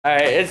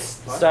Alright, it's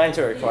starting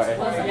to record.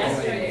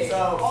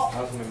 So,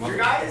 your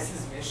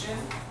guys' mission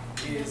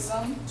is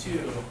to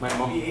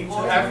be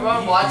able to...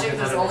 Everyone watching,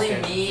 there's only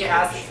me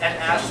and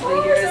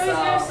Ashley here,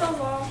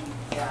 so...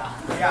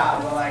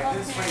 Yeah, but like,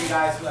 this is for you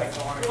guys who like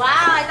don't want to... Wow,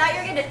 I thought you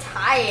were going to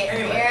tie it.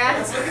 Anyway, Yeah.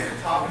 let's look at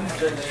the top of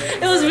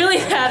the... It was really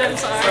bad, I'm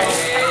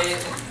sorry.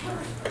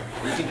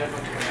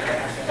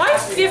 Why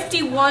is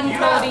 51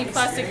 Cody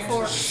plastic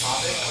fork?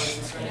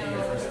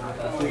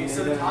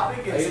 So the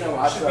topic is,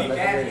 should we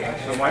ban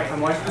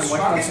gambling? The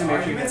strongest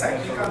arguments I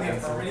think on the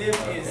affirmative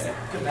is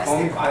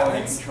domestic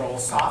violence,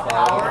 soft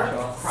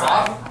power,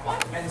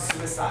 crime, and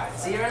suicide.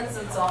 Zero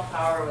and soft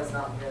power was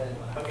not good.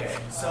 Okay,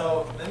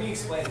 so let me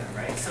explain them,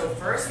 right? So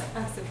first,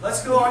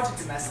 let's go on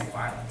to domestic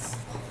violence.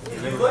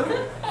 If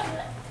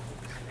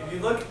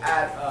you're looking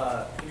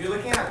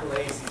at the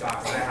legacy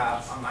docs that I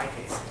have on my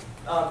case,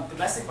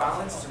 domestic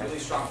violence is a really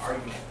strong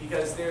argument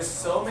because there's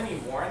so many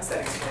warrants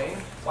that explain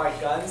why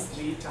guns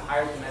lead to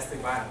higher domestic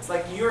violence.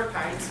 Like New York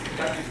Times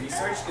conducted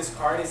research, this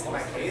card is in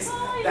my case,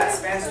 that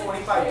spans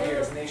 25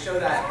 years, and they show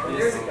that when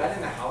there's a gun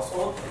in the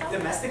household,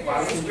 domestic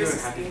violence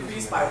risks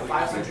increase by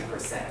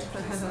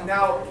 500%.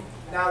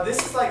 Now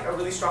this is like a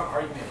really strong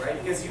argument, right?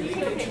 Because you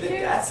link into the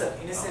deaths of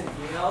innocent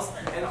females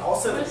and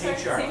also the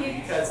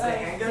patriarchy. Because the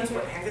handguns,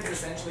 what handguns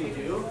essentially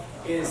do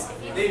is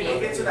they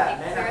make it so that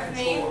men have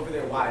control over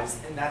their wives,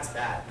 and that's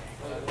bad.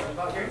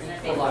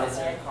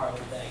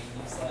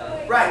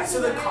 Right,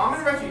 so the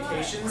common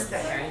refutations to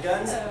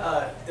handguns,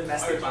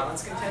 domestic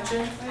violence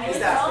contention, is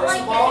that first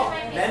of all,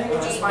 men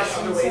will just find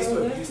other ways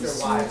to abuse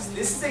their wives.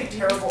 This is a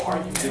terrible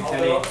argument,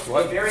 although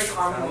a very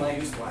commonly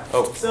used one.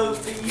 So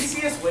the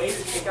easiest way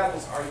to take out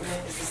this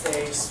argument is to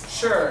say,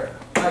 sure,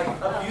 like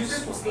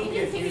abusers will still be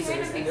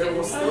abusers, and there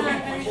will still be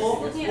people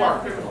who are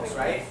criminals,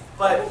 right?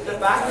 But the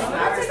fact of the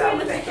matter is that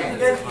with a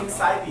handgun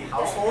inside the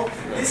household,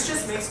 this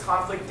just makes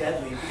conflict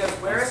deadly. Because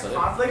whereas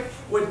conflict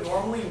would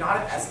normally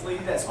not have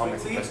escalated as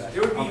quickly,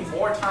 there would be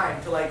more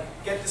time to like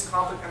get this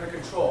conflict under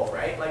control,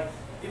 right? Like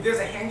if there's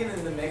a handgun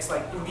in the mix,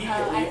 like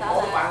immediately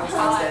all the violence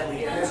becomes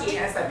deadly, and there's a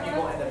chance that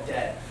people end up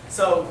dead.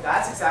 So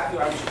that's exactly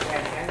why we should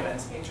ban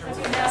handguns in terms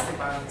of domestic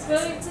violence.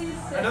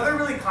 Another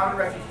really common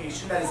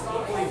refutation that is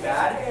equally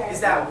bad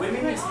is that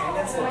women use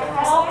handguns to defend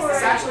themselves.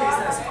 This actually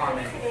isn't as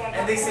common.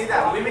 And they say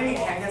that women need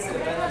handguns to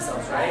defend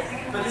themselves, right?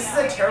 But this is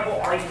a terrible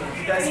argument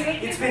because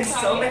it's been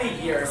so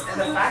many years, and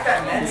the fact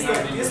that men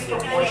still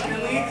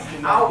disproportionately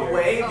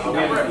outweigh the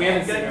number of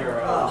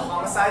handgun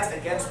homicides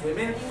against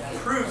women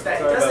proves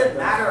that it doesn't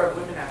matter if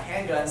women have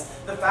handguns.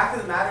 The fact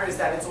of the matter is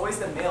that it's always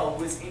the male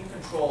who is in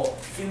control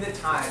in the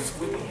times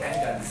with the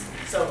handguns.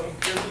 So it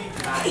really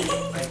matters.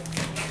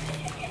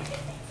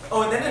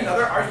 Oh, and then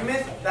another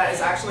argument that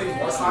is actually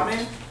more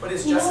common, but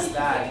is just as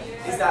bad,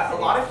 is that a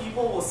lot of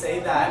people will say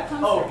that,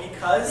 oh,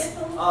 because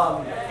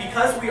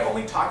we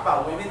only talk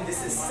about women,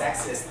 this is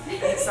sexist,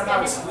 and it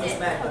somehow excludes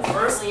men. But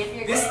first,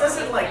 this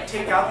doesn't like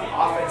take out the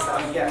offense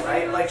that we get,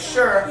 right? Like,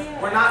 sure,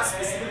 we're not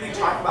specifically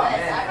talking about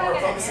men, and we're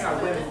focusing on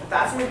women, but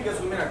that's only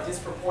because women are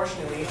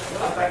disproportionately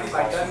affected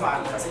by gun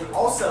violence. And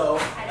also,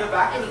 the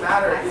fact of the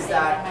matter is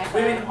that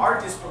women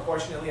are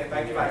disproportionately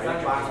affected by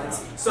gun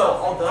violence. So,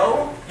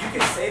 although you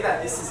can say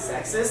that this is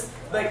sexist,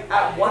 like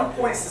at one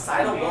point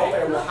societal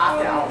welfare will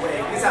have to outweigh,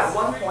 because at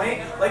one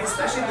point, like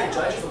especially if the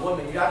judge is a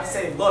woman, you have to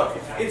say, look,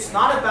 it's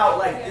not about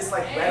like this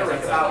like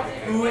rhetoric about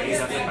who is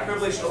being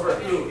privileged over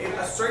who. If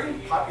a certain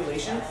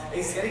population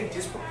is getting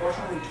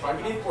disproportionately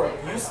targeted for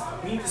abuse,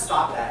 we need to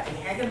stop that, and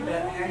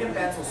handgun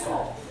bans will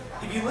solve.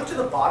 If you look to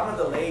the bottom of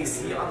the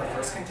LAAC on the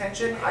first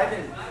contention, I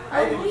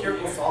have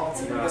empirical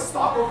solvency because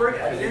Stockelberg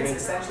evidence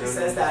essentially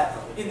says that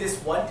in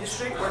this one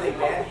district where they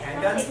banned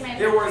handguns,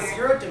 there were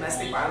 0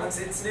 domestic violence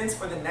incidents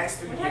for the next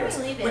 3 years,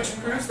 which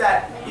proves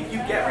that if you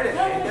get rid of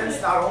handguns,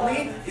 not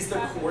only is the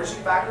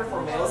coercion factor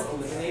for males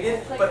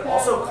eliminated, but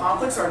also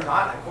conflicts are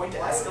not going to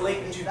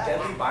escalate into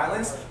deadly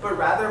violence, but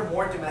rather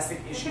more domestic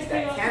issues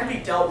that can be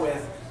dealt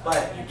with,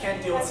 but you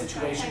can't deal with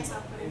situations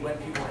when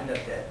people end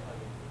up dead.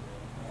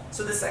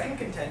 So the second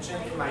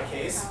contention in my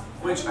case,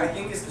 which I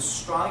think is the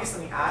strongest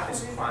in the app,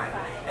 is crime.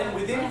 And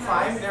within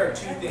crime, there are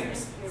 2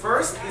 things.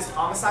 First is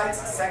homicides,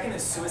 second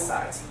is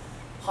suicides.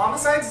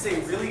 Homicides is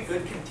a really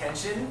good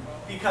contention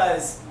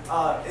because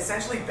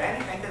essentially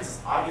banning handguns is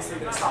obviously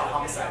going to stop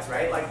homicides,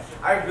 right? Like,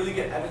 I have really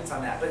good evidence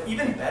on that. But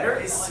even better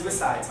is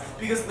suicides,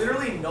 because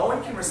literally no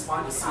one can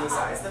respond to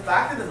suicides. The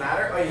fact of the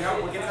matter,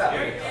 we'll get to that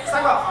later. Let's talk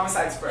about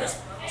homicides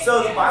first.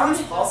 So the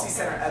Violence Policy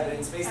Center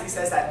evidence basically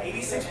says that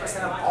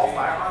 86% of all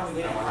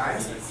firearm-related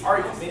crimes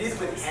are committed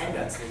with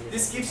handguns.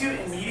 This gives you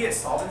immediate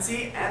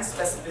solvency and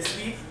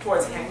specificity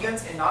towards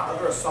handguns and not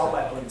other assault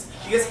weapons,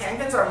 because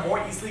handguns are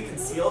more easily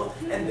concealed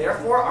and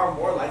therefore are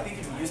more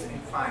likely to be used in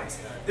crimes.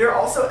 There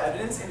are also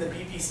evidence in the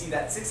BPC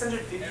that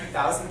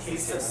 650,000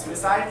 cases of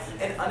suicide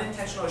and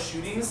unintentional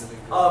shootings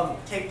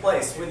take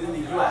place within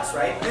the US,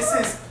 right? This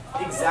is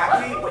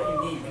exactly what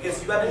you need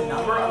because you have a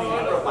number on the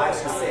number of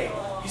lives you save.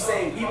 you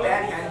say we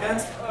ban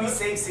handguns, we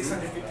save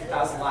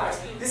 650,000 lives.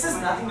 This has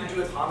nothing to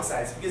do with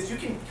homicides because you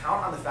can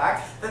count on the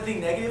fact that the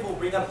negative will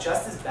bring up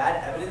just as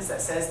bad evidence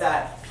that says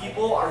that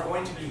people are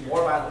going to be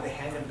more violent with a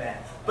handgun ban.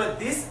 But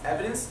this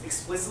evidence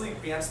explicitly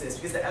preempts this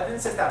because the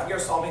evidence says that we are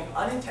solving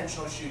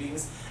unintentional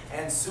shootings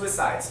and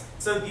suicides.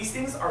 So these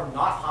things are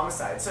not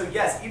homicides. So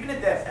yes, even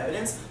if they have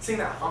evidence saying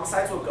that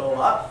homicides will go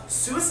up,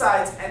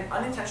 suicides and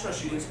unintentional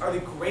shootings are the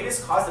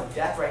greatest cause of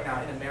death right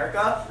now in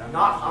America,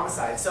 not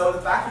homicides. So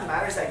the fact of the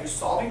matter is that you're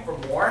solving for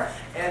more,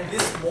 and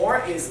this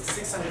more is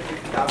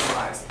 650,000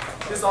 lives.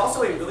 There's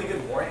also a really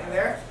good warrant in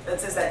there that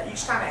says that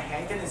each time a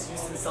handgun is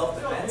used in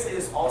self-defense, it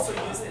is also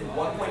used in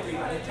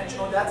 1.3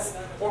 unintentional deaths,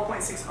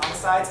 4.6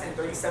 homicides, and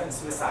 37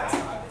 suicides.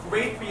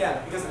 Great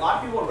preempt, because a lot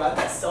of people run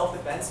that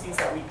self-defense means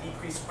that we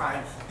decrease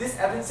crime. This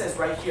evidence says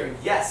right here,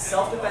 yes,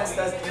 self-defense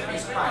does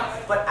decrease crime,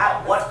 but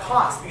at what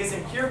cost? Because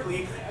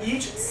empirically,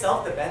 each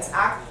self-defense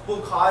act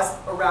will cause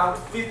around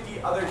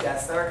 50 other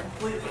deaths that are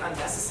completely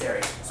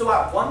unnecessary. So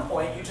at one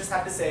point, you just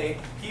have to say,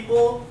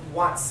 people who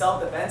want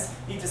self-defense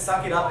need to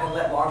suck it up and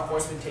let law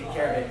enforcement take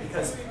care of it,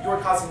 because you are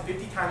causing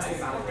 50 times the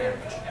amount of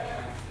damage.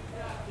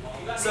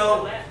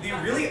 So the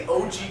really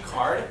OG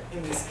card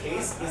in this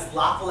case is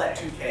La Follette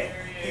 2K.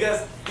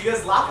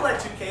 Because La Follette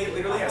 2K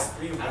literally has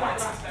 3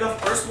 warrants. The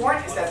first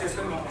warrant is that there's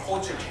going to be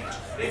culture change.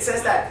 It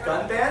says that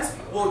gun bans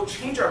will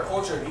change our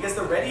culture because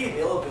the ready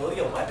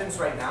availability of weapons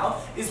right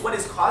now is what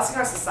is causing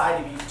our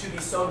society to be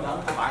so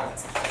numb to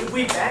violence. If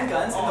we ban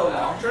guns in the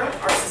long term,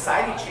 our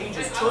society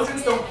changes.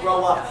 Children don't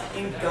grow up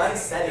in gun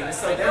settings,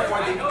 so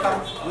therefore they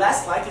become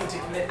less likely to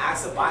commit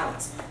acts of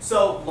violence.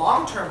 So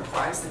long-term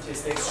crime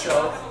statistics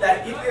show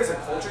that if there's a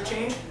culture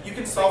change, you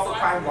can solve for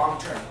crime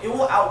long-term. It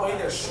will outweigh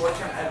their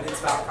short-term evidence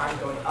about crime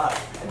going up.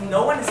 And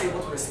no one is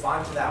able to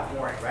respond to that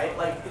warrant, right?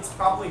 Like, it's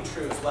probably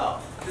true as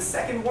well. The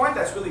second warrant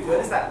that's really good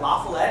is that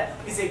La Follette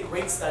is a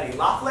great study.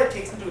 La Follette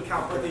takes into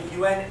account both the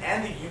UN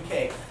and the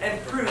UK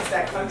and proves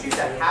that countries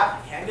that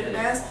have handgun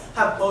bans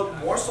have both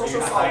more social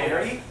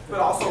solidarity but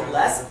also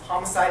less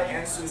homicide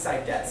and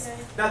suicide deaths.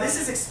 Now this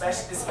is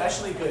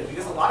especially good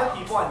because a lot of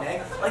people on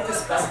NEG like to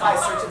specify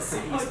certain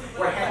cities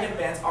where handgun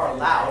bans are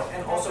allowed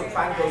and also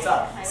crime goes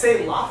up.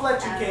 Say La Follette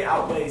 2K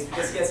outweighs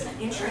because he has an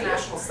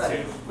international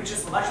study which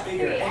is much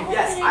bigger. And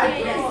yes, I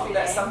agree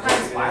that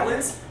sometimes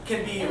violence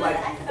can be like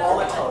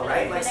volatile,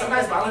 right? Like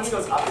sometimes violence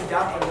goes up and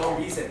down for no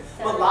reason.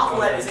 But La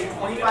Follette is a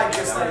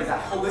 25-year study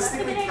that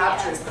holistically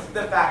captures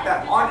the fact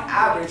that on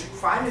average,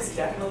 crime is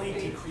definitely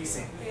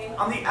decreasing.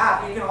 On the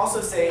app, you can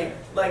also say,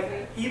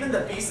 like, even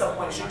the base up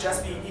point should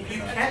just be, if you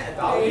can't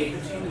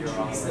evaluate between the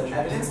 2 pieces of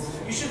evidence,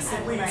 you should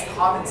simply use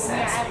common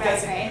sense.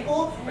 Because if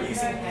people are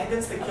using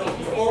handguns to kill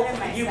people,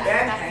 if you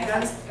ban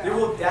handguns, there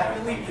will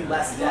definitely be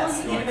less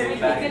deaths, even if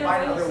people can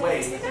find other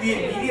ways.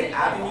 The immediate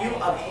avenue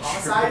of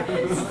homicide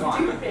is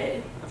gone.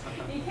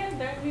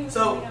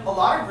 So a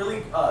lot of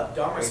really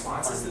dumb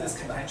responses to this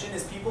contention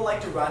is people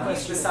like to run the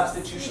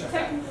substitution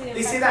effect.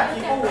 They say that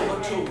people will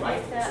look to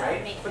rifles,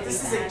 right? But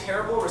this is a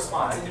terrible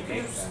response, and you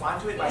can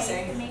respond to it by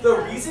saying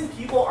the reason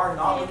people are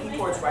not looking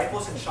towards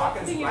rifles and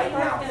shotguns right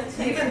now,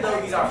 even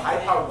though these are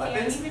high-powered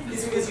weapons,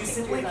 is because you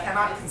simply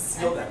cannot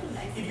conceal them.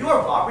 If you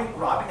are robbing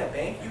a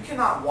bank, you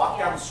cannot walk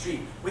down the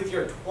street with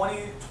your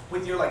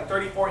like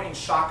 34-inch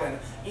shotgun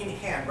in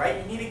hand, right?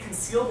 You need a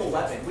concealable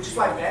weapon, which is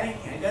why banning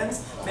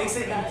handguns makes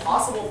it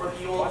impossible for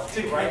people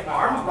to commit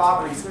armed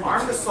robberies,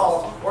 armed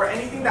assault, or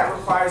anything that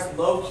requires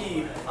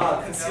low-key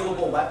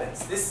concealable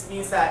weapons. This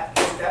means that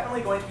there's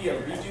definitely going to be a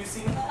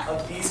reducing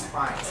of these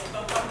crimes.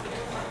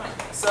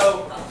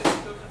 So,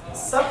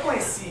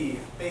 subpoint C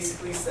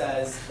basically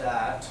says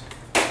that,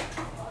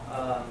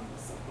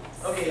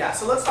 okay, yeah,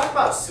 so let's talk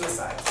about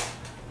suicides.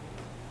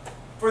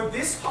 For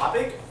this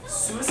topic,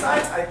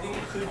 suicides, I think,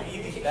 could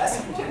be the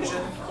best contention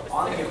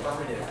on the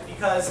affirmative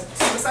because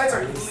suicides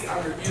are usually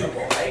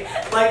unrefutable, right?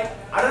 Like,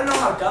 I don't know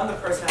how dumb the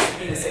person has to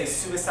be to say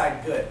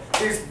suicide good.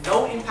 There's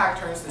no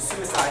impact terms to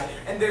suicide,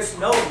 and there's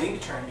no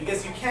link term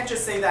because you can't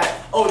just say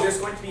that, oh,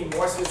 there's going to be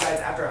more suicides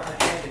after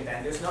a handgun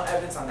ban. There's no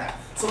evidence on that.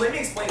 So let me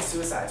explain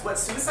suicides. What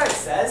suicide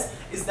says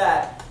is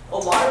that a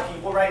lot of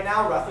people right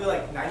now, roughly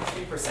like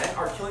 93%,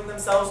 are killing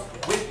themselves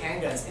with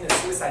handguns in a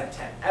suicide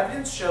attempt.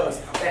 Evidence shows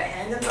that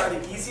handguns are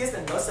the easiest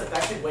and most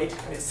effective way to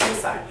commit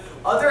suicide.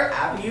 Other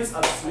avenues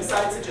of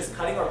suicide, such as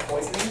cutting or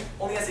poisoning,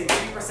 only has a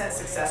 3%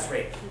 success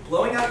rate.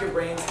 Blowing out your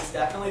brains is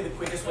definitely the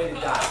quickest way to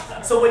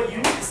die. So what you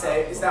need to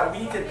say is that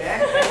we need to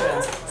ban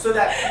handguns so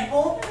that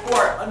people who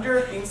are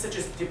under things such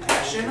as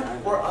depression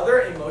or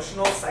other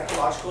emotional,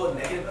 psychological, and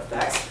negative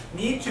effects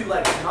need to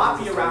like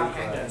not be around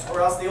handguns, or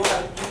else they will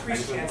have an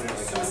increased chance of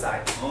suicide.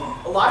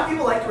 A lot of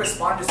people like to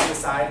respond to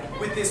suicide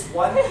with this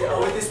one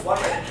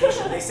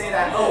reputation. They say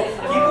that, oh,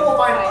 people will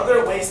find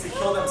other ways to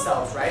kill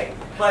themselves, right?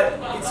 But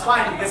it's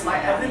fine because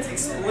my evidence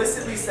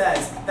explicitly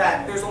says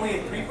that there's only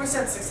a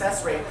 3%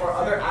 success rate for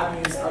other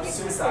avenues of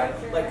suicide,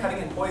 like cutting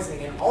and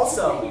poisoning. And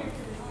also,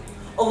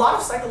 A lot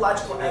of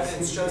psychological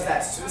evidence shows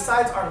that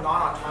suicides are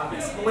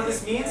non-autonomous. And what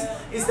this means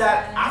is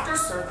that after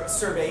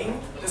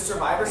surveying the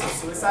survivors of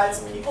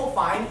suicides, people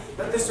find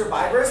that the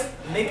survivors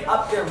make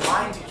up their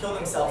mind to kill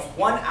themselves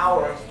 1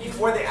 hour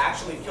before they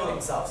actually kill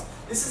themselves.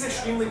 This is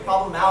extremely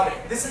problematic.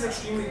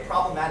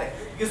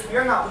 Because we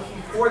are not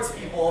looking towards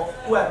people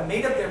who have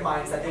made up their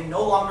minds that they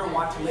no longer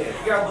want to live.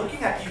 We are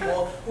looking at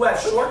people who have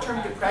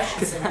short-term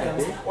depression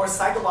symptoms or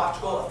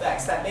psychological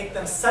effects that make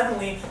them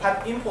suddenly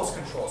have impulse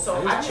control.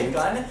 So having a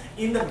gun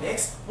in the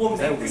mix will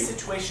make this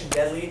situation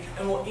deadly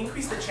and will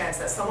increase the chance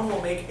that someone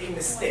will make a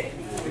mistake,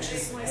 which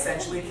is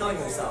essentially killing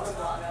themselves.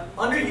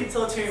 Under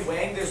utilitarian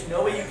weighing, there's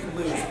no way you can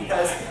lose,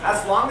 because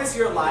as long as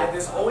you're alive,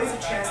 there's always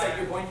a chance that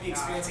you're going to be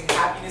experiencing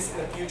happiness in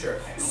the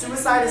future.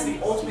 Suicide is the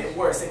ultimate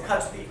worst. It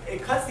cuts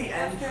the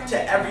end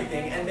to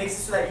everything and makes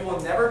it so that you will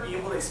never be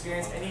able to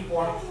experience any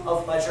form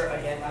of pleasure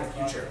again in the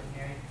future.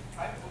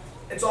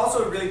 It's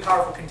also a really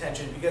powerful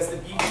contention because the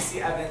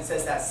BBC evidence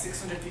says that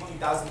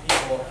 650,000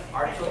 people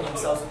are killing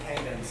themselves with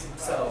handguns.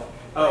 So.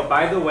 Oh,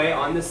 by the way,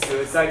 on the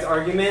suicides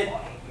argument,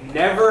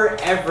 never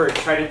ever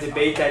try to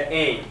debate that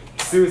A,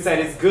 suicide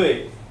is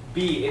good,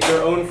 B, it's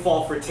their own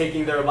fault for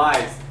taking their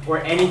lives, or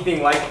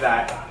anything like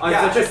that on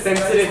such a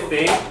sensitive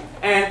thing.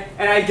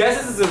 And I guess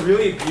this is a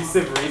really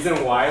abusive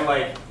reason why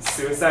like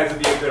suicides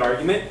would be a good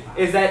argument,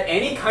 is that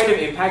any kind of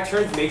impact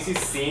turns makes you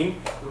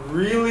seem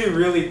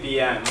really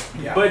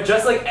BM. Yeah. But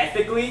just like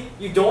ethically,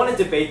 you don't want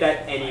to debate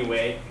that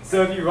anyway.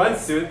 So if you run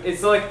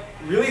it's like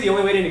really the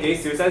only way to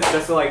negate suicide is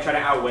just to like try to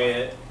outweigh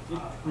it.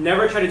 You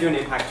never try to do an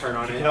impact turn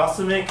on it. You can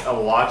also make a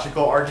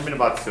logical argument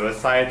about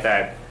suicide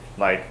that,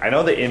 like, I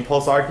know the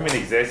impulse argument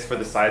exists for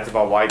the sides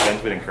about why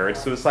guns would encourage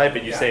suicide,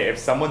 but you say if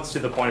someone's to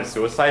the point of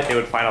suicide, they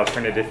would find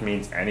alternative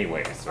means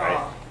anyways,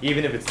 right?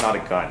 Even if it's not a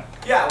gun.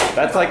 Yeah.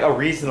 That's like a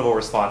reasonable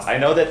response. I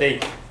know that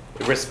they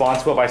respond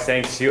to it by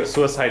saying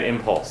suicide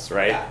impulse,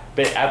 right? Yeah.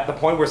 But at the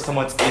point where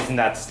someone is in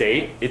that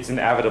state, it's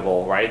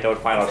inevitable, right? They would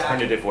find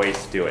alternative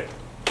ways to do it.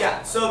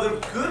 Yeah, so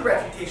the good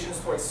reputations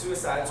towards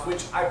suicides,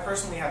 which I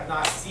personally have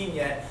not seen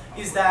yet,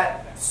 is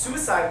that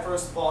suicide,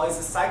 first of all, is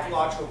a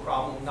psychological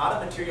problem, not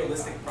a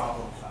materialistic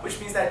problem, which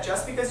means that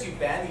just because you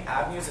ban the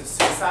avenues of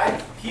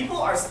suicide, people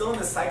are still in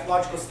the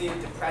psychological state of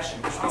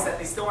depression, which means that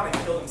they still want to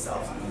kill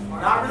themselves.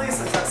 Not really a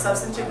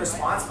substantive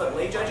response, but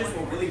lay judges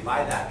will really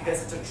buy that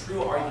because it's a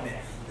true argument.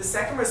 The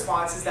second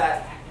response is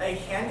that a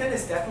handgun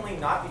is definitely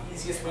not the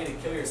easiest way to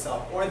kill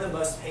yourself or the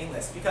most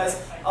painless, because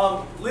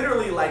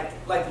literally, like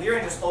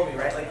Liren just told me,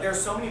 right? Like there are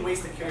so many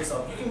ways to kill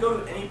yourself. You can go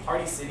to any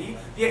party city.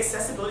 The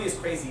accessibility is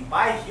crazy.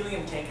 Buy a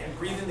helium tank and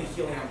breathe in the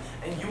helium,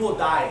 and you will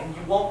die, and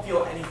you won't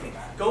feel anything.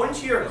 Go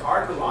into your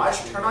car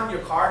garage, turn on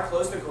your car,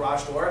 close the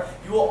garage door.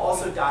 You will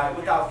also die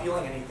without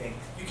feeling anything.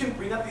 You can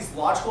bring up these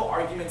logical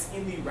arguments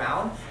in the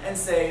round and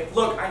say,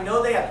 look, I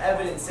know they have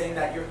evidence saying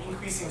that you're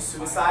increasing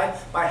suicide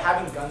by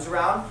having guns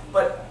around,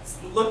 but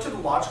look to the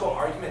logical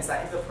arguments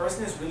that if the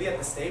person is really at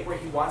the state where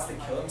he wants to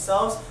kill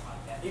themselves,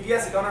 if he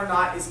has a gun or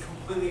not is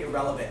completely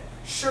irrelevant.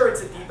 Sure,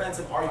 it's a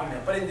defensive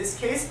argument, but in this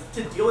case,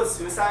 to deal with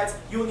suicides,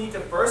 you will need to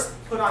first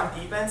put on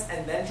defense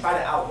and then try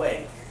to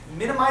outweigh.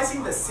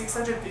 Minimizing the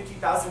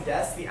 650,000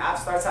 deaths the app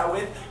starts out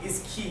with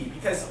is key,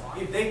 because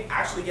if they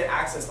actually get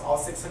access to all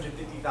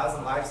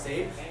 650,000 lives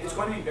saved, it's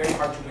going to be very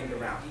hard to win the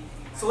round.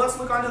 So let's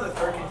look on to the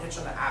third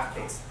contention on the app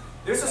case.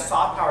 There's a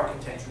soft power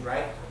contention,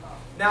 right?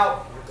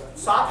 Now,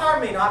 soft power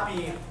may not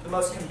be the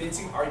most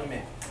convincing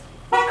argument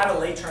at a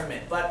late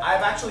tournament, but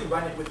I've actually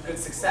run it with good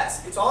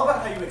success. It's all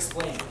about how you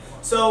explain.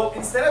 So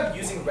instead of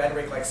using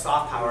rhetoric like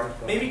soft power,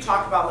 maybe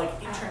talk about like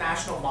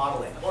international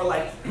modeling or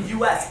like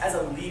US as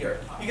a leader.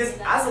 Because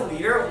as a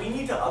leader, we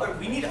need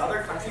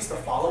other countries to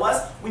follow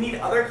us. We need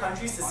other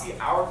countries to see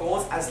our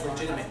goals as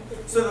legitimate.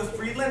 So the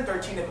Friedland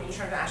 13 of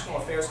International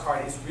Affairs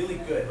card is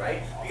really good,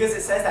 right? Because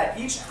it says that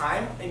each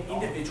time an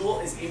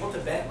individual is able to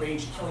vent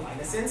rage killing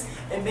innocents,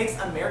 it makes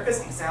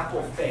America's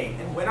example fade.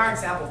 And when our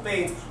example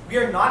fades, we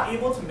are not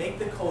able to make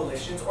the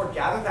coalitions or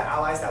gather the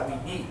allies that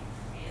we need.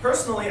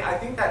 Personally, I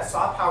think that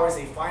soft power is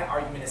a fine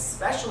argument,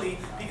 especially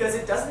because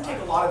it doesn't take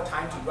a lot of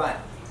time to run.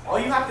 All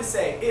you have to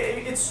say,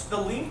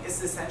 the link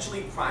is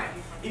essentially crime.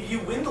 If you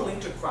win the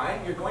link to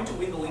crime, you're going to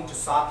win the link to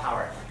soft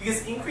power.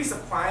 Because increase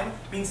of crime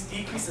means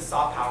decrease of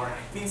soft power.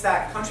 It means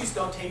that countries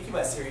don't take you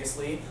as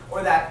seriously,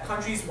 or that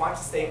countries want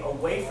to stay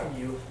away from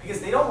you because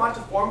they don't want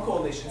to form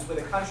coalitions with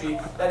a country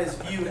that is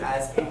viewed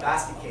as a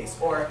basket case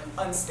or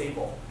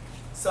unstable.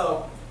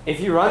 So, if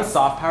you run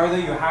soft power, though,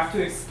 you have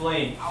to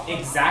explain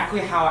exactly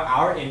how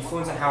our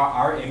influence and how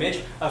our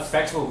image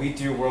affects what we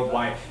do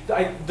worldwide.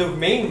 The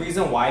main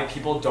reason why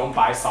people don't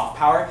buy soft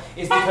power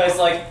is because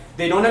like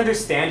they don't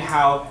understand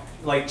how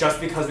like just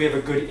because we have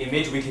a good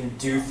image, we can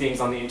do things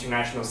on the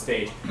international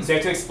stage. So you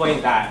have to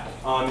explain that.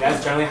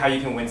 That's generally how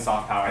you can win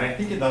soft power. And I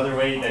think another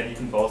way that you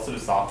can bolster the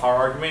soft power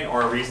argument,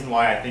 or a reason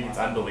why I think it's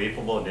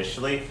unbelievable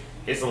initially,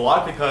 it's a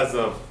lot because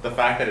of the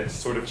fact that it's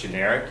sort of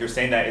generic. You're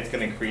saying that it's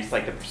going to increase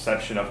like the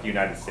perception of the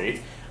United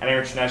States and our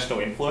international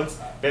influence.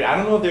 But I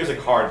don't know if there's a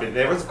card, but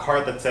there was a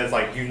card that says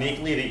like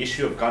uniquely the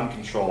issue of gun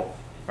control,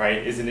 right,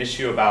 is an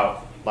issue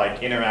about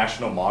like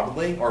international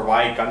modeling or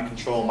why gun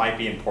control might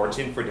be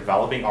important for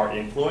developing our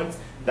influence,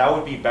 that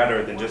would be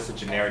better than just a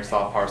generic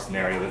soft power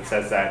scenario that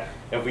says that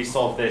if we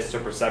solve this, the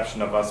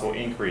perception of us will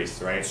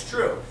increase, right? It's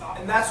true,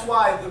 and that's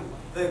why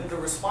the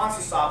response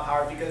to soft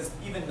power, because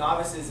even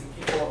novices and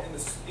people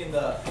in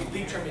the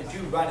league tournament do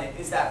run it,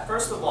 is that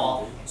first of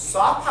all,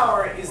 soft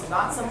power is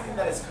not something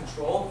that is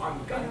controlled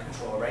on gun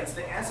control, right? So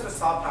the answer to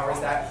soft power is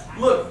that,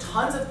 look,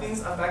 tons of things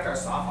affect our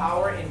soft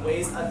power in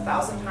ways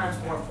 1,000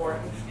 times more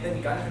important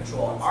than gun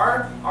control.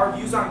 Our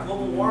views on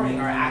global warming,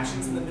 our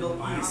actions in the Middle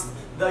East,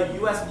 the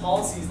U.S.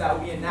 policies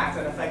that we enact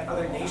that affect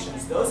other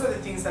nations, those are the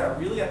things that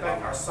really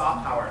affect our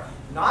soft power,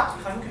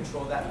 not gun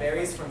control that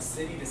varies from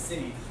city to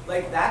city.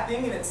 Like that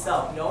thing in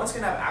itself, no one's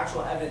gonna have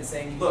actual evidence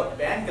saying, look,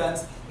 ban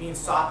guns means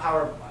soft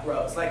power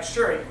grows. Like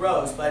sure, it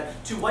grows,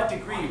 but to what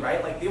degree,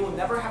 right? Like they will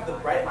never have the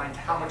bright line to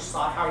how much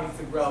soft power needs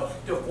to grow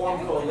to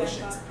form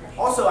coalitions.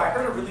 Also, I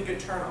heard a really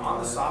good turn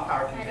on the soft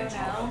power contention,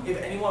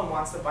 if anyone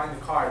wants to find the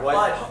card.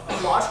 But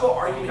the logical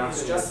argument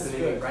is just as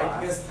good,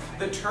 right? Because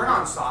the turn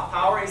on soft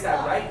power is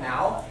that right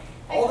now,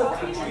 all the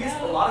countries,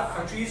 a lot of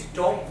countries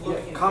don't look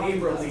in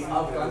favorably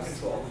of gun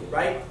control,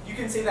 right? You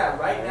can say that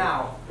right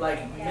now,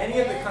 like many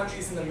of the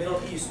countries in the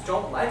Middle East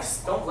don't like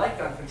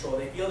gun control.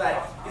 They feel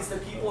that it's the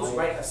people's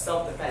right of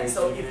self-defense.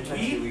 So if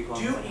we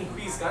do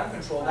increase gun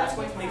control, that's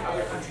going to make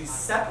other countries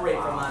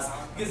separate from us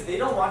because they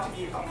don't want to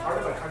be a part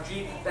of a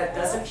country that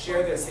doesn't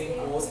share their same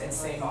goals and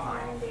same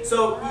mind.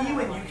 So EU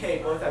and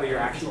UK both have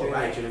gun control,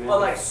 right? But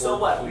like, so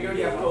what? We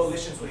already have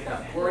coalitions with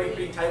them. We're already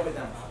pretty tight with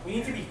them. We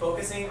need to be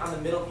focusing on the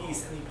Middle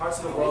East and the parts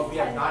of the world we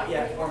have not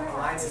yet formed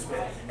alliances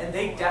with. And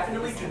they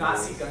definitely do not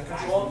see gun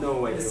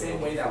control in the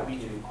same way that we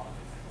do.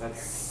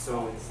 That's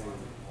so insane.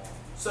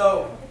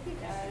 So,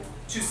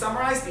 to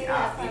summarize the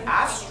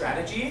AF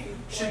strategy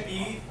should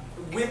be,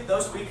 with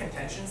those three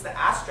contentions, the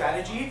AF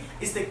strategy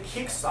is to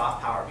kick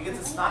soft power because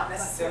it's not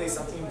necessarily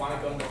something you want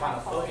to go into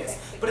final focus,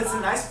 but it's a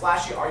nice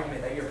flashy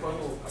argument that your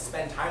opponent will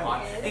spend time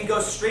on and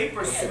go straight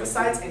for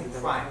suicides and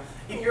crime.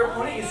 If your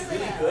opponent is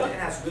really good and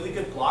has really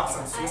good blocks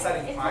on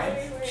suicide and crime,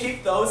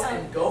 kick those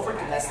and go for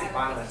domestic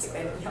violence.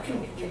 And you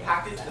can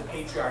impact it to the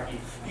patriarchy.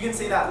 You can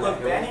say that,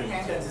 look, banning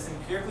handguns is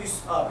empirically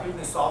proven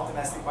to solve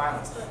domestic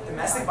violence.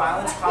 Domestic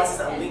violence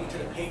causes a link to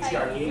the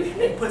patriarchy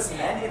and puts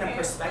men in a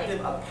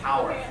perspective of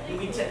power. We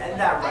need to end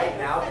that right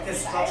now because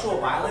structural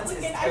violence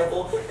is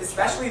terrible,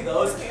 especially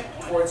those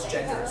towards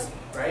genders,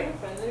 right?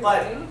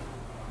 But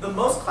the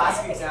most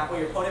classic example,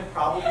 your opponent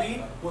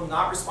probably will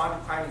not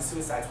respond to crime and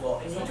suicides well,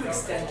 and you need to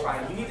extend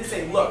crime. You need to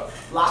say, look,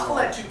 La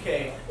Follette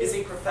Touquet is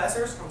a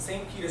professor from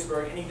St.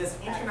 Petersburg, and he does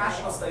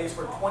international studies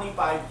for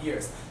 25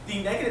 years.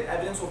 The negative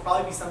evidence will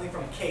probably be something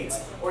from Cates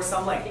or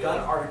some like gun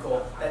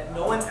article that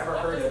no one's ever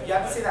heard of. You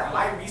have to say that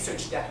my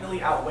research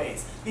definitely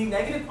outweighs. The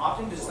negative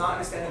often does not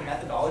understand the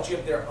methodology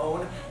of their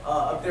own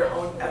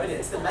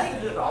evidence. The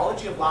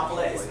methodology of La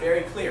Follette is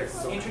very clear.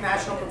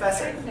 International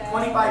professor,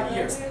 25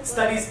 years,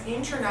 studies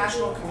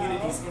international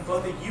communities in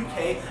both the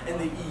UK and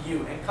the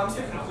EU, and comes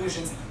to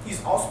conclusions.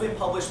 He's also been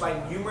published by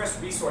numerous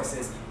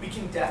resources. We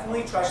can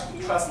definitely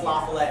trust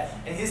La Follette,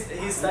 and his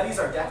studies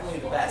are definitely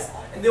the best.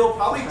 And they will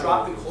probably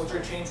drop the culture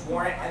change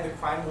warrant and the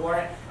crime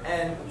warrant,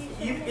 and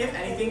if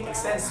anything,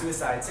 extend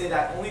suicide. Say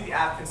that only the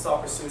app can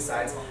solve for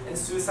suicides, and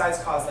suicides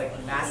cause like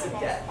massive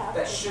death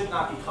that should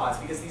not be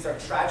caused because these are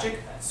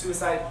tragic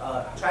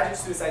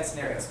suicide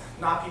scenarios,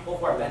 not people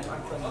who are bent on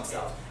killing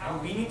themselves.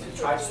 And we need to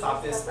try to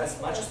stop this as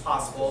much as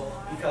possible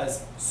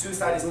because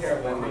suicide is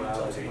terrible and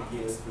utilitarian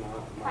use.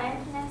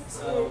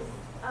 So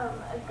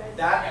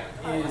that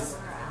is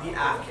the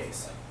AF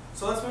case.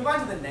 So let's move on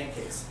to the neg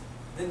case.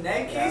 The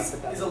neg case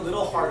is a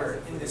little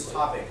harder in this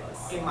topic,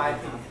 in my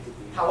opinion.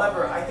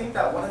 However, I think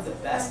that one of the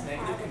best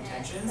negative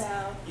contentions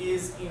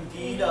is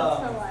indeed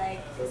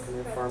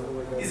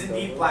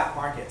black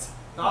markets.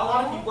 Not a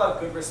lot of people have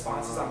good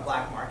responses on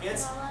black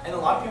markets, and a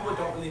lot of people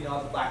don't really know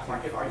how the black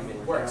market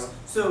argument works.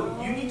 So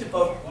you need to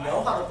both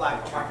know how the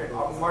black market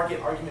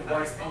argument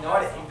works and know how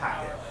to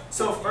impact it.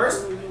 So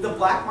first, the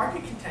black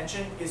market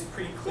contention is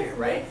pretty clear,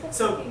 right?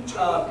 So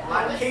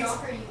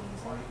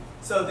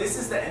so this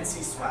is the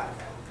NC swag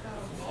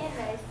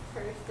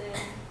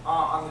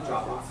on the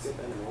Dropbox.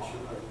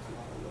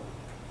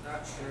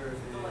 Not sure if it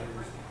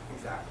is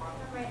exact.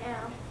 Right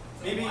now.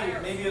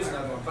 Maybe there's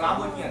another one, but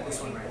I'm looking at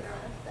this one right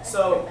now.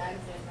 So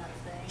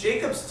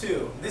Jacobs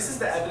 2, this is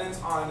the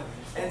evidence on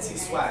NC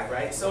swag,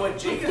 right? So what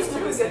Jacobs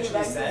 2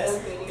 essentially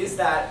says is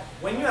that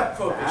when you have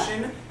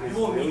prohibition, you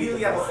will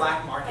immediately have a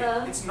black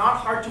market. It's not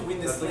hard to win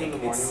this link.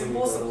 It's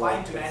simple supply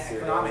and demand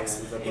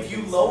economics. If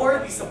you lower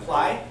the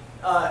supply,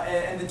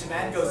 and the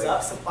demand goes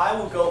up, supply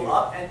will go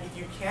up, and if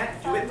you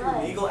can't do it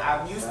through legal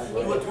avenues, you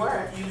will do it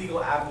through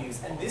illegal avenues.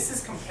 And this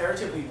is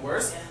comparatively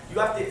worse. You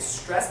have to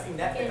stress the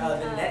net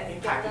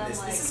impact of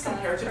this. This is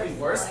comparatively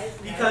worse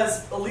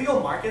because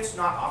illegal markets do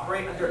not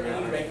operate under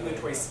any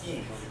regulatory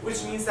scheme,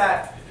 which means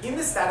that in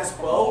the status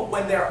quo,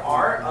 when there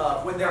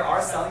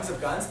are sellings of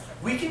guns,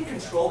 We can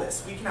control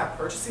this. We can have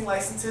purchasing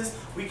licenses.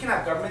 We can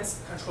have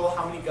governments control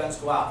how many guns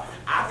go out.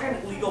 After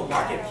an illegal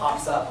market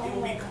pops up, it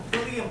will be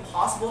completely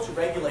impossible to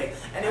regulate,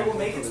 and it will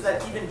make it so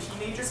that even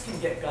teenagers can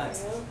get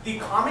guns. The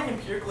common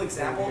empirical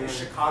example is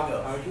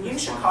Chicago. In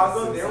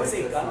Chicago, there was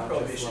a gun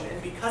prohibition,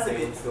 and because of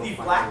it, the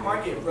black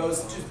market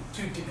rose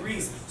to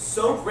degrees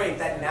so great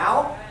that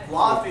now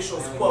law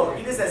officials quote,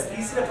 "It is as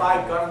easy to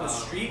buy a gun on the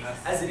street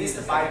as it is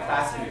to buy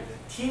fast food."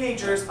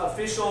 Teenagers,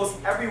 officials,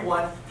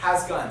 everyone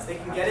has guns. They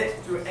can get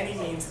it through any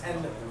means,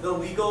 and the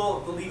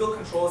legal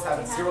controls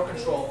have zero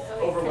control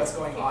over what's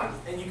going on.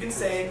 And you can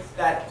say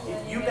that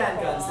if you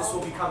ban guns, this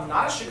will become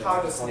not a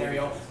Chicago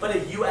scenario, but a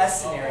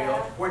U.S. scenario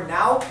where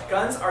now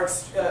guns are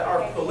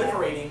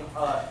proliferating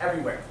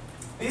everywhere.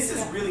 This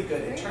is really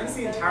good. It turns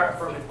the entire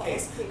affirmative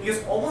case,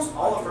 because almost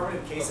all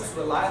affirmative cases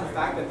rely on the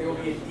fact that there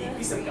will be a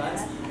decrease of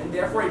guns and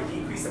therefore a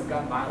decrease of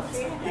gun violence.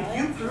 If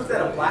you prove that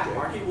a black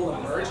market will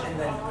emerge and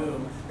then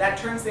boom, that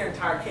turns their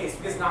entire case,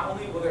 because not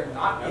only will there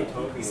not be a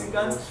decrease in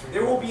guns,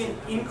 there will be an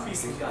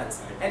increase in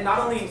guns. And not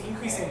only an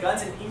increase in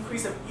guns, an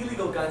increase of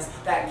illegal guns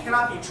that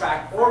cannot be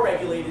tracked or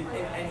regulated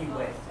in any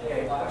way.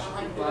 Okay, Why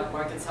don't black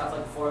markets have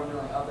like formed in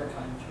like other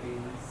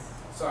countries?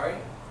 Sorry?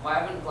 Why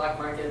haven't black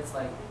markets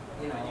like,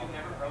 you know,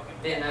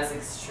 been as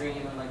extreme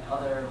in like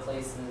other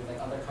places,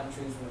 like other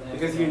countries where they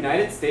Because the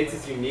United States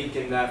is unique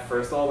in that,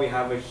 first of all, we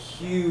have a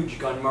huge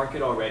gun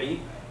market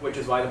already, which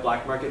is why the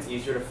black market's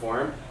easier to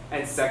form.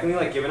 And secondly,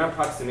 like given our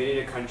proximity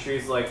to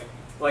countries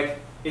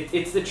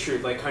it's the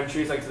truth, like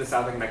countries like to the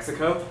south, like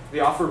Mexico, they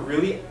offer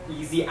really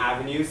easy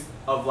avenues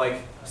of like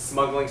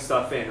smuggling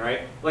stuff in,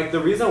 right? Like the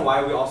reason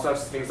why we also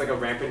have things like a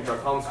rampant drug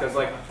problem is because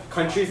like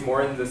countries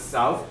more in the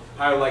south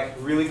have like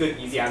really good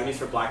easy avenues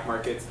for black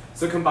markets.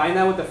 So combine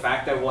that with the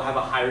fact that we'll have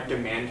a higher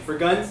demand for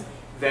guns,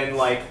 then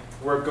like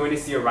we're going to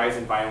see a rise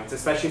in violence,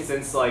 especially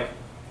since like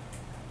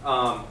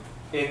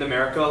in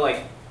America,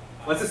 like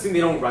let's assume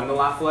they don't run the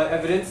Lafayette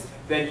evidence,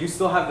 then you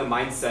still have the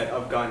mindset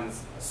of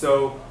guns.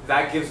 So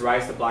that gives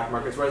rise to black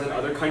markets. Whereas in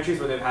other countries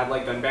where they've had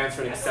like gun bans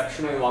for an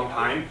exceptionally long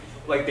time,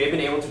 like they've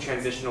been able to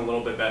transition a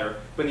little bit better.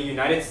 But in the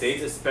United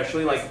States,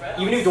 especially like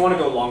even if you don't want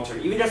to go long term,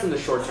 even just in the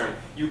short term,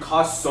 you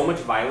cause so much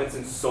violence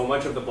and so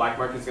much of the black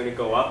market is going to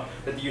go up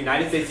that the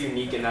United States is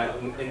unique in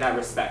that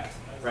respect,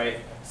 right?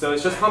 So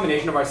it's just a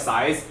combination of our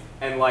size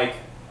and like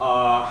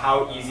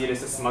how easy it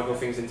is to smuggle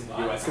things into the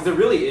U.S. because it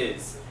really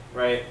is,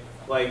 right?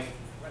 Like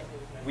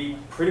we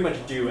pretty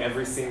much do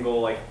every single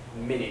like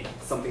minute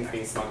something's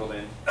being smuggled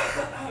in.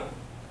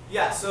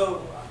 Yeah,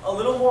 so a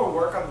little more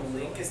work on the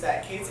link is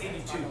that Cates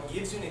 82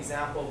 gives you an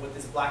example of what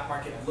this black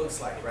market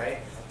looks like, right?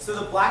 So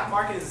the black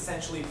market is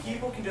essentially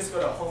people can just go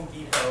to Home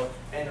Depot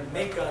and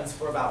make guns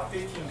for about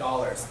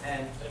 $15,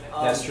 and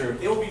That's true.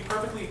 They will be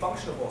perfectly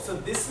functionable. So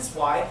this is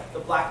why the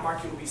black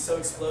market will be so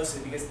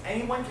explosive, because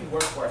anyone can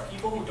work for it.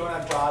 People who don't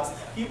have jobs,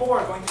 people who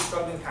are going through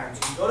struggling times,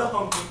 you can go to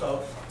Home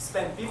Depot,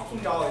 spend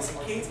 $15,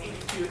 and Cates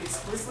 82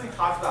 explicitly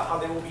talks about how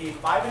there will be a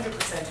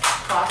 500%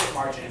 profit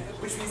margin,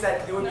 which means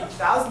that there would be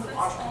thousands of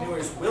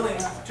entrepreneurs willing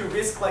to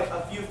risk like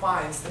a few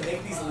fines to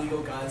make these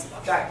illegal guns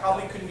that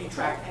probably couldn't be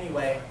tracked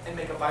anyway and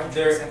make a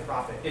 500%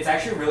 profit. It's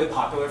actually really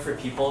popular for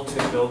people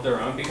to build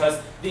their own because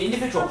the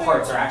individual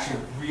parts are actually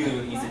really,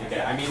 really easy to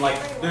get. I mean,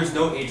 like, there's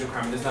no age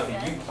requirement, there's nothing.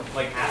 You,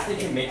 like, Acid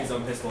can make his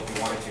own pistol if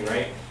he wanted to,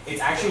 right?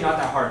 It's actually not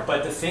that hard.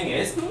 But the thing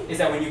is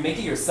that when you make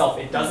it yourself,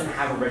 it doesn't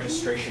have a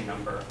registration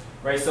number,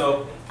 right?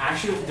 So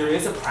actually, there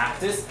is a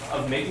practice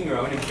of making your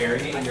own and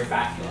burying it in your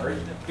backyard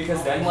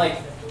because then, like,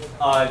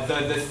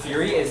 the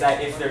theory is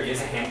that if there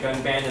is a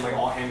handgun ban and like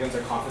all handguns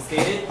are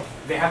confiscated,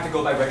 they have to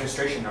go by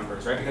registration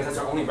numbers, right? Because that's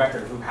their only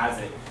record of who has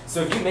it.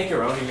 So if you make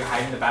your own and you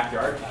hide in the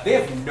backyard, they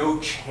have no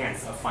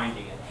chance of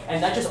finding it.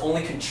 And that just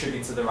only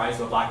contributes to the rise of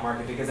the black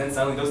market because then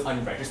suddenly those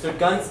unregistered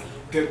guns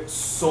get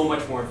so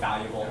much more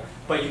valuable,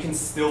 but you can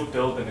still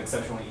build them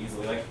exceptionally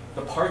easily. Like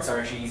the parts are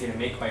actually easy to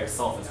make by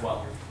yourself as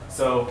well.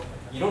 So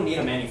you don't need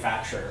a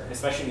manufacturer,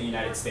 especially in the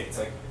United States.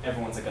 Like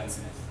everyone's a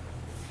gunsmith.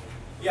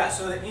 Yeah,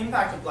 so the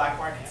impact of black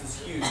markets is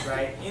huge,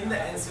 right? In the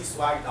NC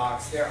Swag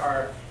Docs, there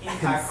are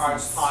impact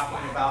cards talking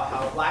about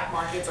how black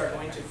markets are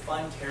going to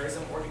fund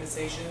terrorism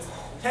organizations.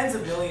 Tens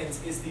of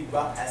millions is the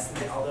rough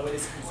estimate, although it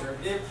is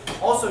conservative.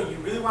 Also, you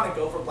really want to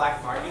go for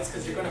black markets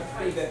because you're going to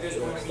prove that there's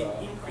going to be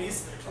an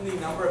increase in the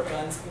number of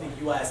guns in the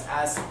U.S.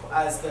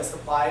 as the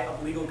supply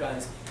of legal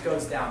guns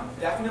goes down.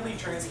 Definitely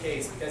turns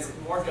case because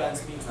more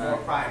guns means more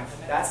crime.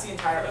 That's the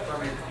entire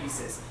affirmative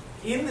thesis.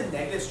 In the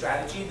negative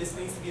strategy, this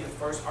needs to be the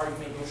first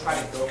argument you try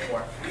to go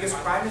for, because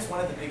crime is one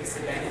of the biggest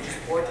advantages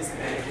or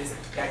disadvantages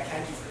that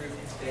can be proved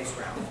in today's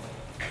round.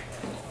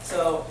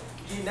 So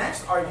the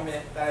next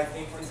argument that I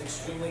think is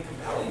extremely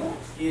compelling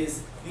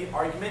is the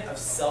argument of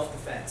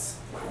self-defense.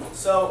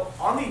 So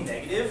on the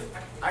negative,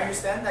 I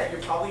understand that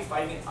you're probably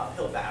fighting an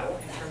uphill battle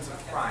in terms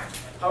of crime.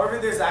 However,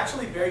 there's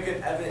actually very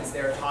good evidence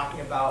there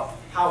talking about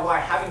why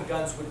having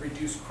guns would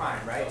reduce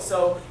crime, right?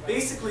 So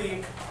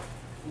basically,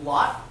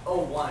 Lot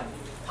 01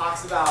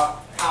 talks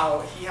about how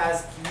he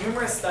has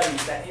numerous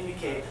studies that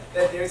indicate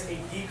that there's a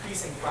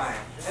decrease in crime.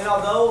 And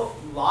although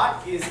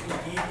Lott is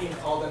indeed being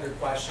called under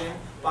question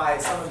by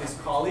some of his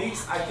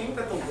colleagues, I think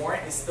that the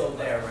warrant is still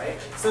there, right?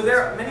 So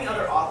there are many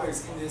other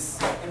authors in this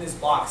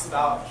box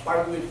about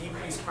why we would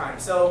decrease crime.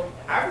 So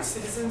average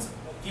citizens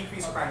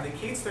decrease crime. The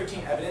Cates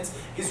 13 evidence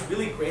is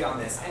really great on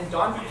this, and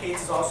Don B.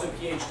 Cates is also a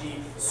PhD,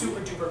 super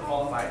duper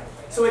qualified.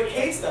 So what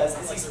Cates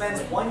does is he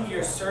spends 1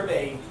 year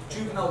surveying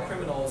juvenile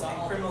criminals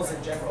and criminals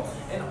in general,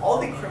 and all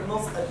the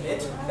criminals admit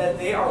that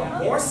they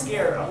are more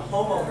scared of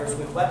homeowners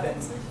with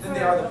weapons than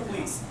they are the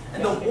police.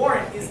 And the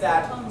warrant is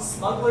that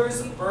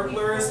smugglers,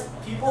 burglars,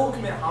 people who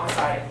commit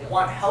homicide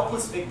want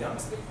helpless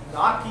victims,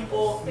 not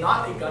people,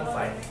 not a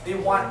gunfight. They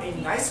want a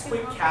nice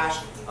quick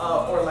cash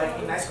or like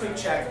a nice quick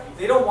check.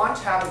 They don't want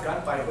to have a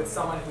gunfight with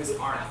someone who is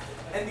armed.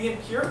 And the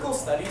empirical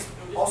studies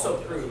also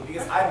prove,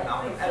 because I have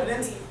Malcolm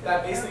evidence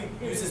that basically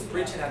uses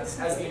Britain as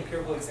the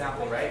empirical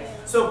example, right?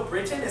 So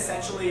Britain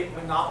essentially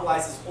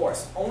monopolizes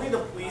force. Only the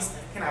police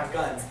can have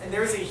guns. And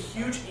there is a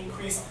huge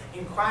increase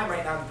in crime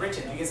right now in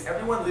Britain because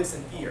everyone lives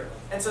in fear.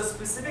 And so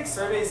specific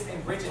surveys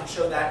in Britain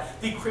show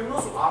that the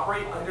criminals who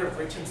operate under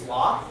Britain's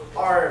law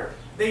are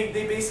they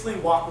basically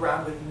walk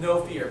around with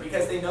no fear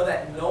because they know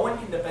that no one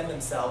can defend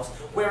themselves,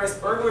 whereas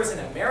burglars in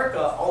America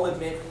all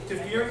admit to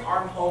fearing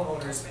armed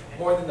homeowners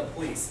more than the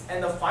police.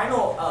 And the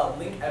final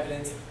link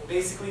evidence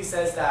basically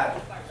says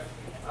that,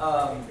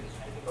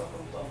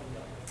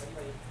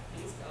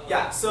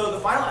 so the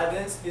final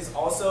evidence is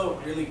also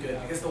really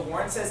good because the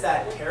warrant says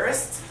that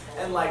terrorists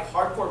and like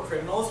hardcore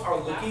criminals are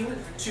looking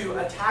to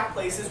attack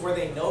places where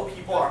they know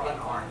people are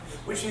unarmed,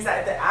 which means that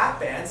if the act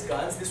bans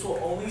guns, this will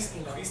only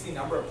increase the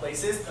number of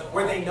places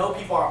where they know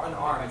people are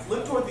unarmed.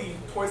 Look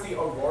towards the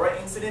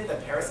Aurora incident, the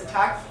Paris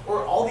attack,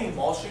 or all the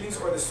mall shootings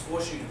or the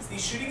school shootings.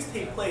 These shootings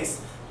take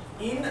place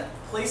in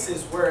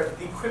places where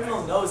the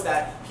criminal knows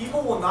that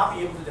people will not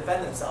be able to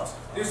defend themselves.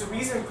 There's a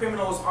reason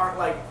criminals aren't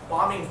like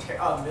bombing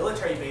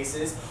military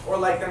bases or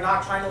like they're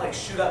not trying to like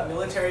shoot up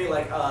military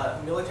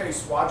military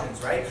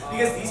squadrons, right?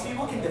 Because these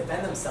people can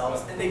defend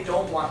themselves and they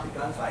don't want the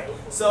gunfight.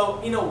 So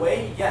in a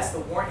way, yes, the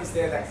warrant is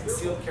there that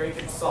concealed carry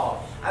can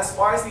solve. As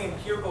far as the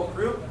empirical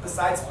group,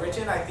 besides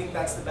Britain, I think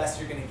that's the best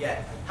you're going to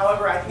get.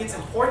 However, I think it's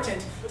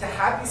important to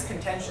have these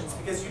contentions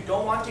because you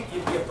don't want to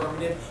give the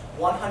affirmative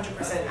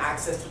 100%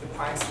 access to the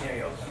crime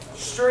scenario.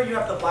 Sure, you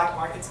have the black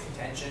markets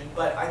contention,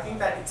 but I think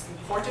that it's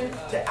important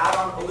to add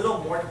on a little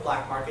more to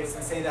black markets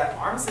and say that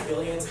armed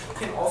civilians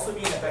can also be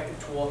an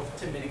effective tool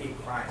to mitigate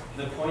crime.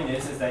 The point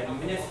is that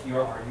even if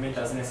your argument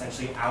doesn't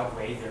essentially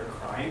outweigh their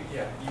crime,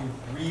 you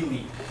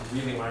really,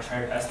 really want to try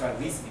your best to at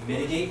least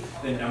mitigate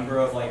the number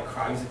of like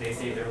crimes that they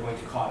say they're going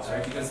to cause,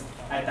 right? Because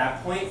at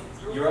that point,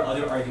 your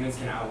other arguments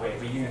can outweigh,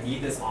 but you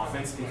need this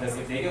offense because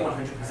if they get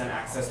 100%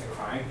 access to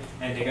crime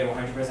and they get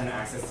 100%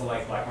 access to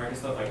like black market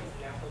stuff, like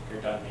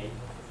you're done, mate.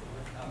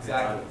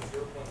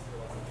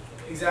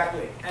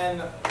 Exactly.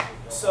 And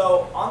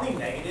so on the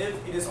negative,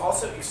 it is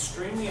also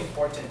extremely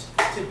important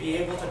to be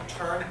able to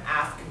turn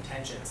AF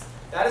contentions.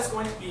 That is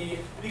going to be,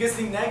 because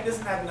the neg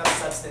doesn't have enough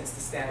substance to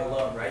stand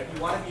alone, right?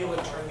 You want to be able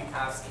to turn the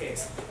AF's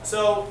case.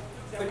 So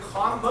the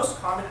most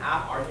common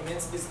AF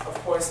arguments is, of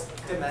course,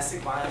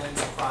 domestic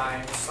violence,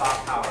 crime,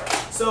 soft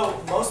power.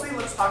 So mostly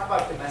let's talk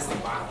about domestic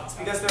violence,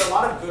 because there are a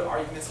lot of good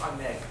arguments on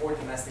neg for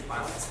domestic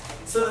violence.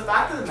 So the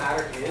fact of the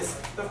matter is,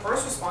 the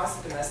first response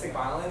to domestic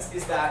violence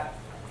is that,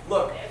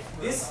 look,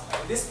 this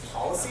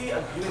policy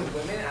of viewing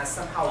women as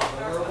somehow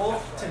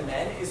vulnerable to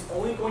men is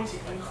only going to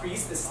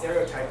increase the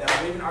stereotype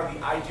that women are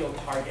the ideal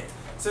target.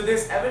 So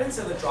there's evidence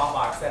in the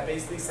Dropbox that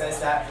basically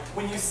says that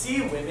when you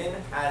see women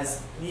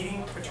as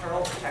needing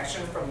paternal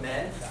protection from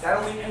men, that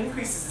only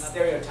increases the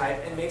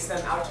stereotype and makes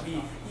them out to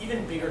be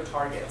even bigger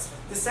targets.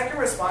 The second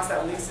response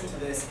that links into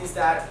this is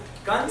that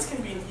guns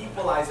can be an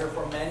equalizer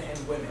for men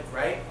and women,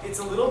 right? It's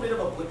a little bit of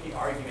a blippy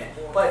argument,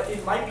 but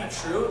it might be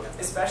true,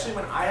 especially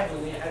when I have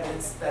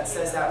evidence that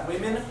says that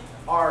women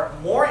are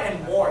more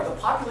and more, the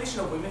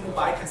population of women who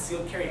buy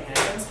concealed carry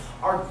handguns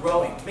are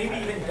growing, maybe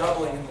even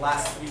doubling in the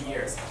last 3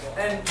 years.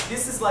 And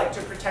this is like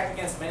to protect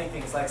against many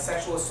things like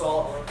sexual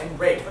assault and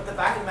rape. But the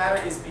fact of the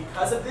matter is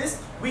because of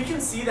this, we can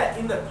see that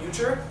in the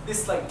future,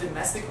 this like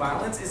domestic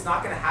violence is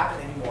not gonna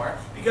happen anymore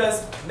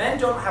because men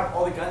don't have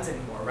all the guns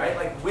anymore, right?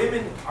 Like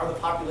women are the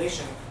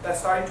population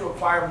that's starting to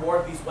acquire more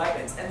of these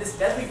weapons. And this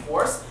deadly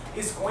force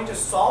is going to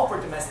solve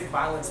for domestic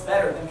violence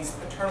better than these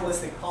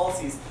paternalistic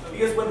policies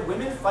because when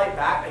women fight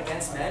back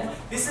against men,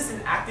 this is an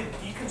active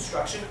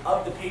deconstruction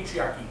of the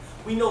patriarchy.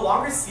 We no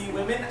longer see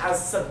women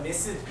as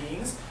submissive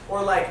beings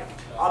or like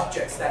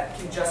objects that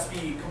can just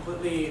be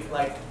completely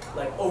like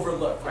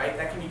overlooked, right?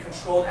 That can be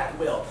controlled at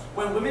will.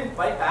 When women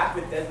fight back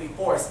with deadly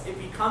force, it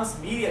becomes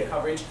media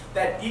coverage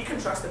that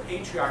deconstructs the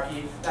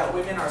patriarchy that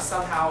women are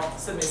somehow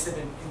submissive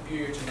and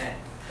inferior to men.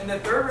 And the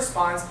third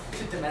response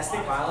to domestic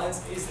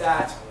violence is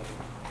that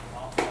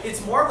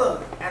it's more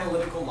of an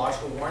analytical,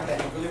 logical warrant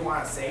that you really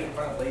want to say in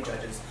front of lay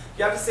judges.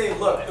 You have to say,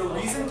 look, the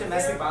reason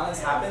domestic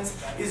violence happens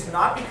is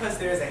not because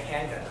there is a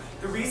handgun.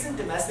 The reason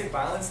domestic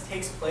violence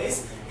takes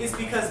place is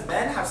because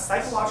men have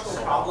psychological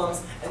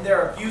problems and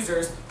they're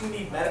abusers who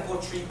need medical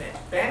treatment.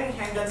 Banning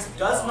handguns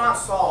does not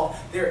solve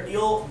their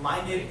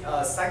ill-minded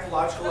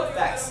psychological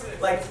effects.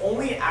 Like,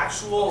 only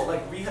actual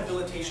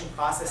rehabilitation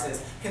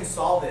processes can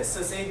solve this.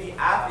 So say the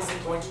app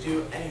isn't going to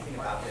do anything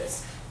about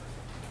this.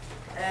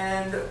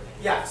 And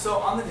yeah, so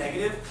on the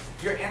negative,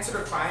 your answer to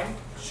crime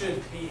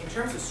should be, in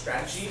terms of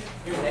strategy,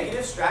 your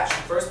negative strat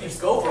should first be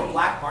go for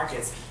black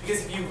markets.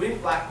 Because if you win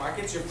black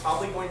markets, you're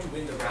probably going to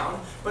win the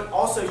round. But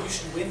also you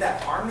should win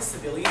that armed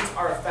civilians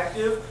are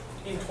effective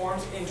in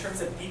terms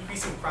of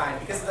decreasing crime.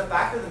 Because the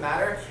fact of the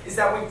matter is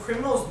that when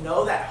criminals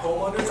know that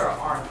homeowners are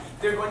armed,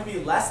 they're going to be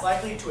less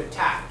likely to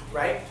attack,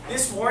 right?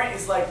 This warrant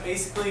is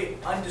basically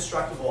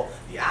indestructible.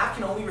 The app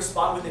can only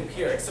respond with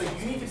empirics. So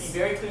you need to be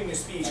very clear in your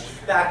speech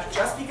that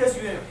just because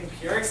you have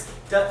empirics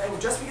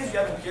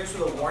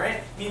with a warrant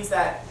means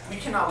that we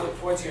cannot look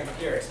towards your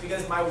empirics,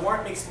 because my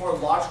warrant makes more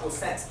logical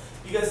sense.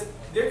 Because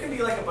there can be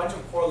a bunch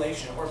of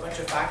correlation or a bunch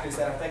of factors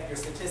that affect your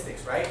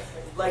statistics, right?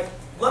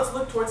 Let's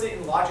look towards it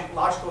in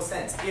logical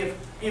sense.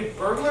 If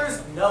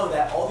burglars know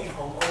that all the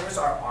homeowners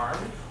are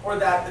armed, or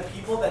that the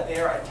people that they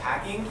are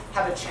attacking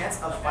have a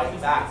chance of fighting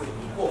back with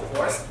equal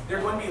force,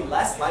 they're going to be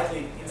less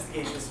likely to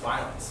instigate this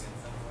violence.